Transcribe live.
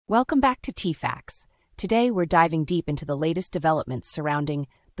Welcome back to T-Facts. Today we're diving deep into the latest developments surrounding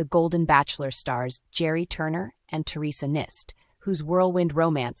the Golden Bachelor stars Gerry and Theresa, whose whirlwind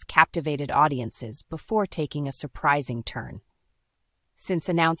romance captivated audiences before taking a surprising turn. Since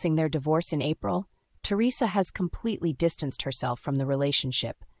announcing their divorce in April, Theresa has completely distanced herself from the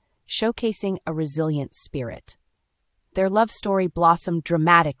relationship, showcasing a resilient spirit. Their love story blossomed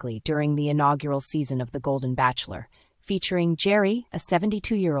dramatically during the inaugural season of The Golden Bachelor, featuring Gerry, a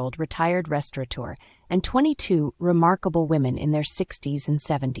 72-year-old retired restaurateur, and 22 remarkable women in their 60s and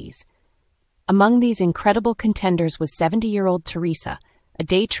 70s. Among these incredible contenders was 70-year-old Theresa, a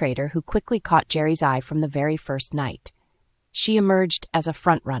day trader who quickly caught Gerry's eye from the very first night. She emerged as a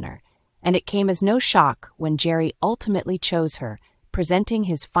frontrunner, and it came as no shock when Gerry ultimately chose her, presenting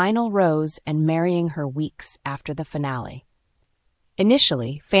his final rose and marrying her weeks after the finale.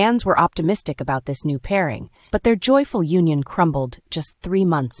 Initially, fans were optimistic about this new pairing, but their joyful union crumbled just 3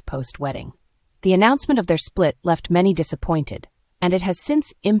 months post-wedding. The announcement of their split left many disappointed, and it has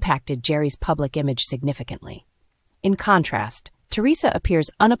since impacted Gerry's public image significantly. In contrast, Theresa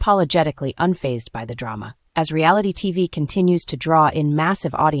appears unapologetically unfazed by the drama, as reality TV continues to draw in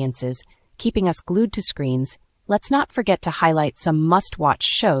massive audiences, keeping us glued to screens. Let's not forget to highlight some must-watch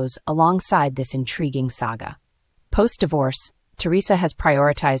shows alongside this intriguing saga. Post-divorce, Theresa has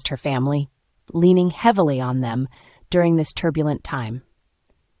prioritized her family, leaning heavily on them during this turbulent time.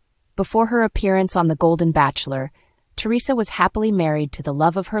 Before her appearance on The Golden Bachelor, Theresa was happily married to the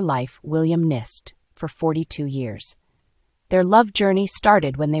love of her life, William, for 42 years. Their love journey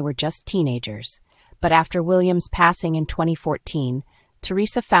started when they were just teenagers, but after William's passing in 2014,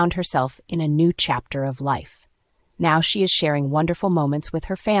 Theresa found herself in a new chapter of life. Now she is sharing wonderful moments with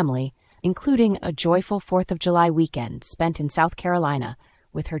her family, including a joyful 4th of July weekend spent in South Carolina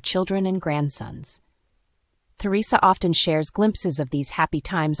with her children and grandsons. Theresa often shares glimpses of these happy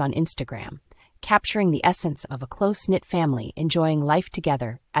times on Instagram, capturing the essence of a close-knit family enjoying life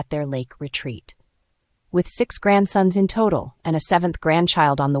together at their lake retreat. With 6 grandsons in total and a 7th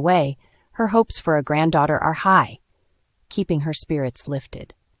grandchild on the way, her hopes for a granddaughter are high, keeping her spirits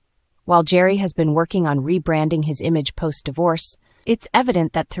lifted. While Gerry has been working on rebranding his image post-divorce, it's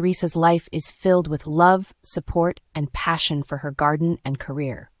evident that Theresa's life is filled with love, support, and passion for her garden and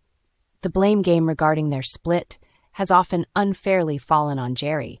career. The blame game regarding their split has often unfairly fallen on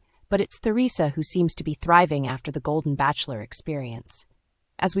Gerry, but it's Theresa who seems to be thriving after the Golden Bachelor experience.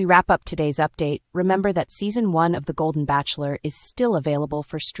 As we wrap up today's update, remember that Season 1 of The Golden Bachelor is still available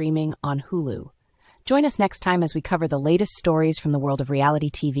for streaming on Hulu. Join us next time as we cover the latest stories from the world of reality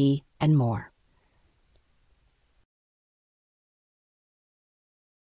TV and more.